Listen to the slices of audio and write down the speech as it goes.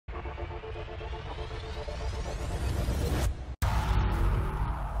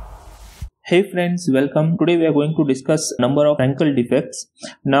Hey friends, welcome. Today we are going to discuss number of Frenkel defects.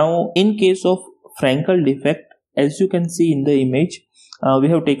 Now in case of Frenkel defect, as you can see in the image, we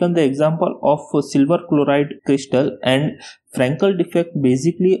have taken the example of silver chloride crystal, and Frenkel defect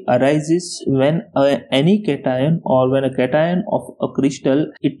basically arises when any cation or when a cation of a crystal,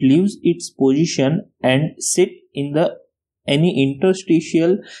 it leaves its position and sit in the any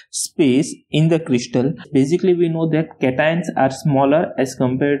interstitial space in the crystal. Basically we know that cations are smaller as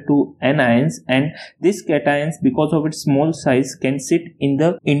compared to anions, and these cations, because of its small size, can sit in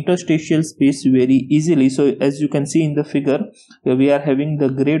the interstitial space very easily. So as you can see in the figure, we are having the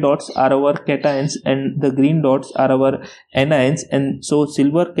gray dots are our cations and the green dots are our anions, and so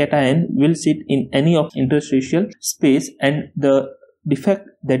silver cation will sit in any of interstitial space, and the defect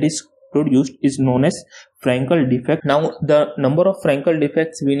that is produced is known as Frenkel defect. Now the number of Frenkel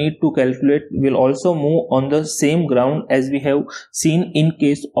defects we need to calculate will also move on the same ground as we have seen in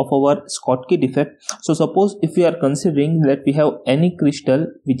case of our Schottky defect. So suppose if we are considering that we have any crystal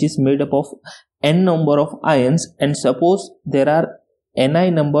which is made up of n number of ions, and suppose there are ni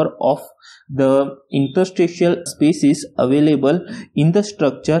number of the interstitial spaces available in the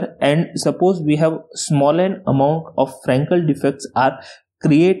structure, and suppose we have small n amount of Frenkel defects are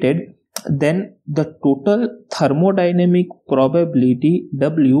created, then the total thermodynamic probability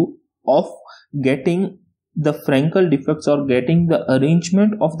W of getting the Frenkel defects or getting the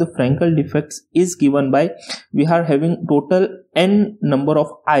arrangement of the Frenkel defects is given by, we are having total n number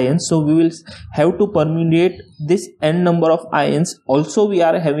of ions, so we will have to permutate this n number of ions. Also we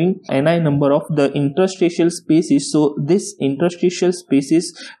are having ni number of the interstitial spaces, so this interstitial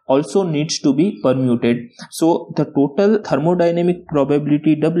spaces also needs to be permuted. So the total thermodynamic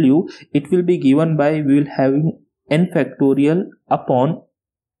probability W, it will be given by, we will having n factorial upon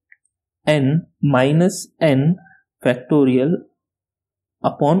n minus n factorial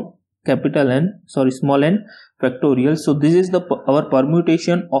upon small n factorial. So this is our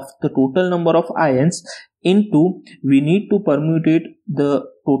permutation of the total number of ions into, we need to permutate the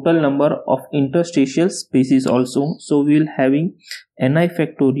total number of interstitial spaces also. So we will having ni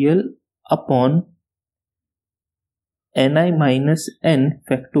factorial upon ni minus n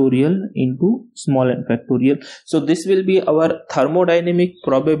factorial into small n factorial. So this will be our thermodynamic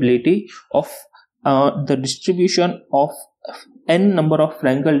probability of the distribution of n number of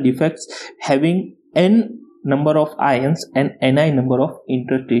Frenkel defects having n number of ions and ni number of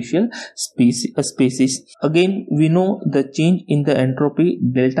interstitial spaces. Again we know the change in the entropy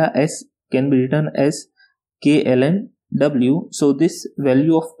delta S can be written as k ln W. So this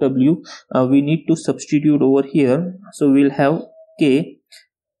value of W we need to substitute over here. So we'll have k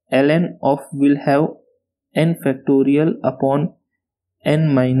ln of, we'll have n factorial upon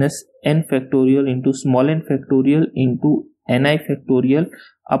n minus n factorial into small n factorial into ni factorial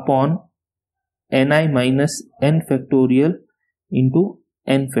upon ni minus n factorial into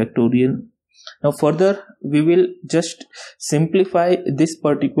n factorial. Now further we will just simplify this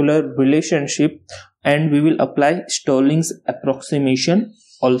particular relationship, and we will apply Stirling's approximation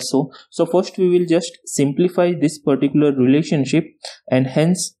also. So first we will just simplify this particular relationship, and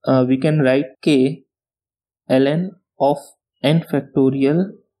hence we can write k ln of n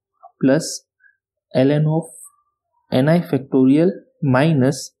factorial plus ln of ni factorial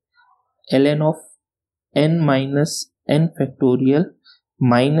minus ln of n minus n factorial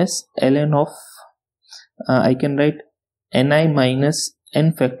minus ln of I can write ni minus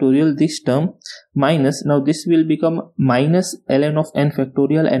n factorial, this term minus, now this will become minus ln of n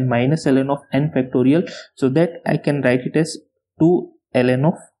factorial and minus ln of n factorial, so that I can write it as 2 ln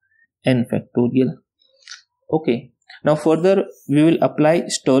of n factorial. Okay, now further we will apply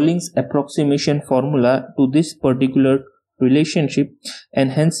Stirling's approximation formula to this particular relationship,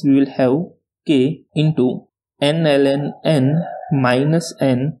 and hence we will have k into n ln n minus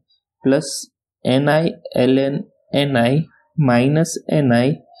n plus ni ln ni minus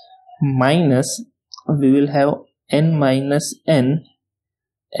ni minus, we will have n minus n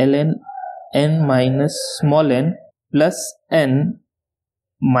ln n minus small n plus n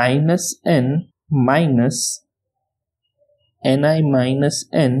minus n minus ni minus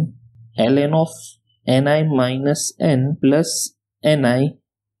n ln of ni minus n plus ni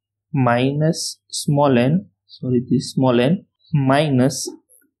minus small n, sorry this small n, minus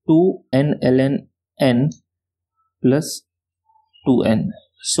 2n ln n plus 2n.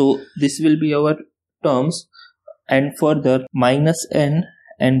 So this will be our terms, and further minus n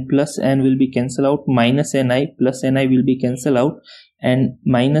and plus n will be cancelled out, minus ni plus ni will be cancelled out, and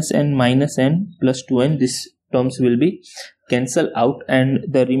minus n plus 2n, these terms will be cancelled out, and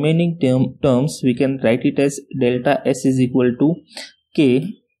the remaining terms we can write it as delta S is equal to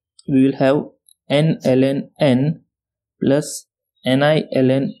k we will have n ln n plus ni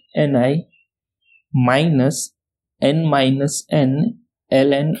ln ni minus n minus n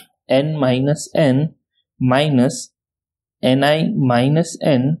ln n minus n minus ni minus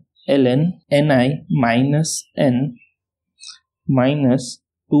n ln ni minus n minus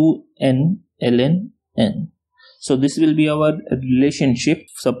 2n ln n. So this will be our relationship.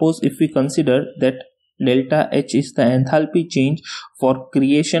 Suppose if we consider that delta H is the enthalpy change for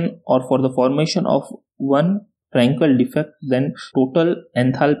creation or for the formation of one Frenkel defect, then total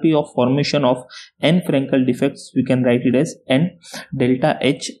enthalpy of formation of n Frenkel defects, we can write it as n delta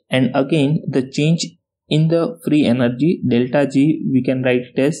H, and again the change in the free energy delta G, we can write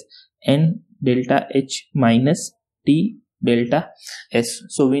it as n delta H minus T delta S.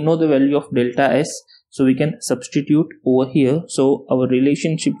 So we know the value of delta S, so we can substitute over here. So our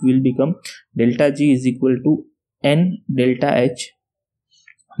relationship will become delta G is equal to n delta H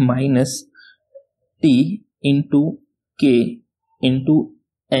minus T into K into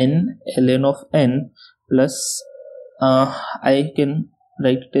n ln of n plus I can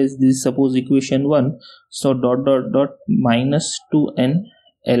write it as this, suppose equation 1, so dot dot dot minus 2n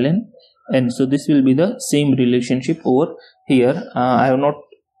ln n. So this will be the same relationship over here. I have not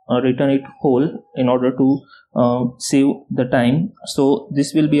written it whole in order to save the time. So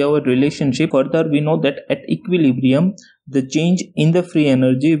this will be our relationship. Further, we know that at equilibrium the change in the free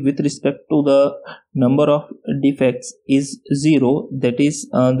energy with respect to the number of defects is 0. That is,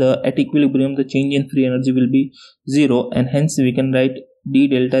 at equilibrium the change in free energy will be 0, and hence we can write d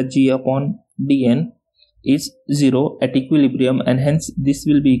delta G upon dn is 0 at equilibrium, and hence this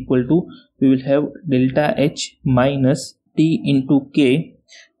will be equal to, we will have delta H minus T into K,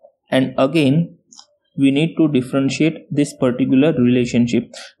 and again we need to differentiate this particular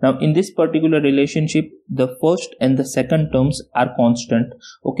relationship. Now in this particular relationship the first and the second terms are constant,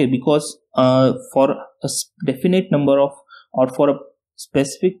 okay, because for a definite number of, or for a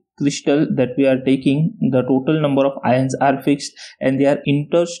specific crystal that we are taking, the total number of ions are fixed and their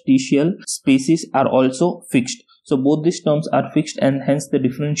interstitial spaces are also fixed. So both these terms are fixed and hence the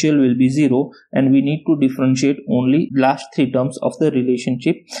differential will be 0, and we need to differentiate only last 3 terms of the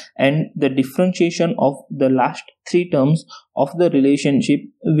relationship, and the differentiation of the last 3 terms of the relationship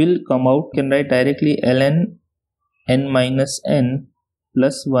will come out. You can write directly ln n minus n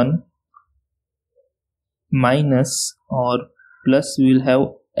plus 1 minus, or plus we will have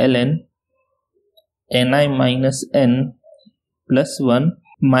ln ni minus n plus 1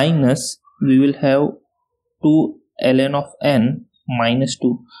 minus we will have 2 ln of n minus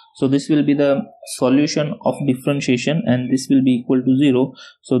 2. So this will be the solution of differentiation, and this will be equal to 0.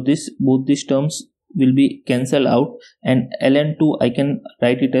 So this, both these terms will be cancelled out, and ln 2 I can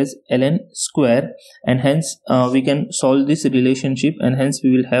write it as ln square, and hence we can solve this relationship, and hence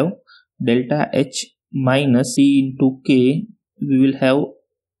we will have delta H minus T into K, we will have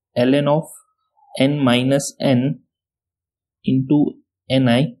ln of n minus n into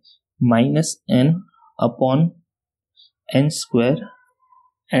ni minus n upon n square,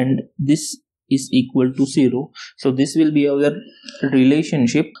 and this is equal to 0. So this will be our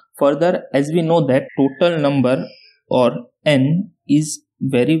relationship. Further, as we know that total number or n is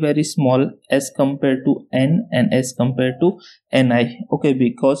very small as compared to n and as compared to ni, okay,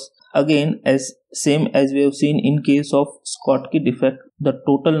 because again, as same as we have seen in case of Schottky defect, the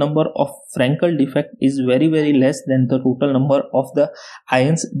total number of Frenkel defect is very less than the total number of the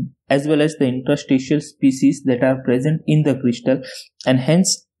ions as well as the interstitial species that are present in the crystal, and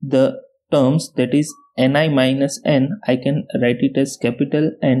hence the terms, that is ni minus n, I can write it as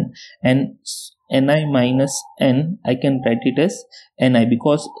capital N, and ni minus n I can write it as ni,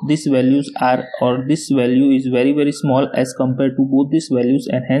 because these values are, or this value is very small as compared to both these values,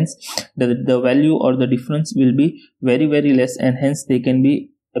 and hence the value or the difference will be very less, and hence they can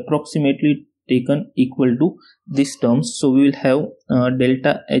be approximately taken equal to these terms. So we will have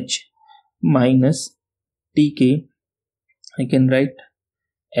delta H minus Tk, I can write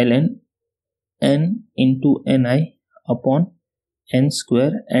ln n into ni upon n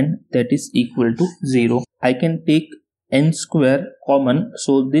square, and that is equal to 0. I can take n square common,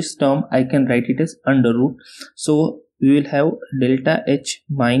 so this term I can write it as under root. So we will have delta H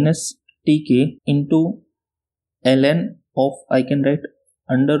minus Tk into ln of, I can write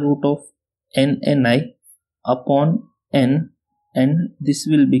under root of n ni upon n, and this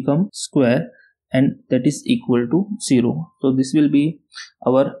will become square, and that is equal to 0. So this will be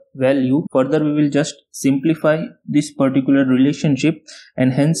our value. Further, we will just simplify this particular relationship,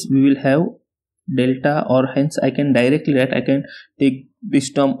 and hence we will have delta, or hence I can directly write, I can take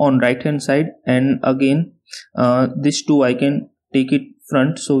this term on right hand side, and again this 2 I can take it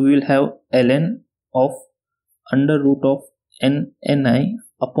front, so we will have ln of under root of n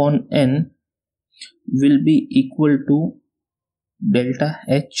upon n will be equal to delta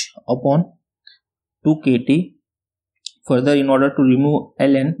h upon 2 kt. Further, in order to remove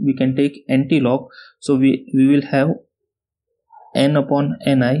ln, we can take antilog, so we will have n upon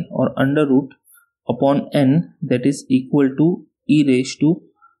ni, or under root upon n, that is equal to e raised to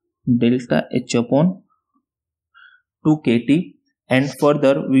delta h upon 2 kt. And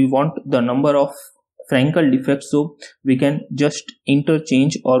further, we want the number of Frenkel defects, so we can just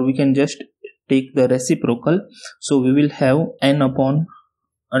interchange, or we can just take the reciprocal. So we will have n upon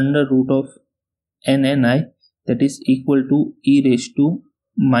under root of nni, that is equal to e raised to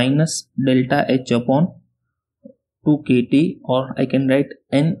minus delta h upon 2 kt, or I can write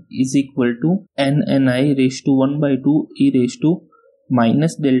n is equal to nni raised to 1 by 2 e raised to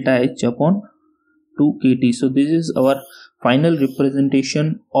minus delta h upon 2 kt. So this is our final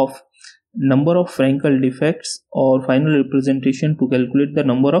representation of number of Frenkel defects, or final representation to calculate the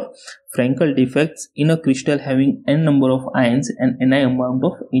number of Frenkel defects in a crystal having n number of ions and ni amount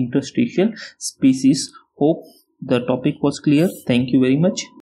of interstitial species. Hope the topic was clear. Thank you very much.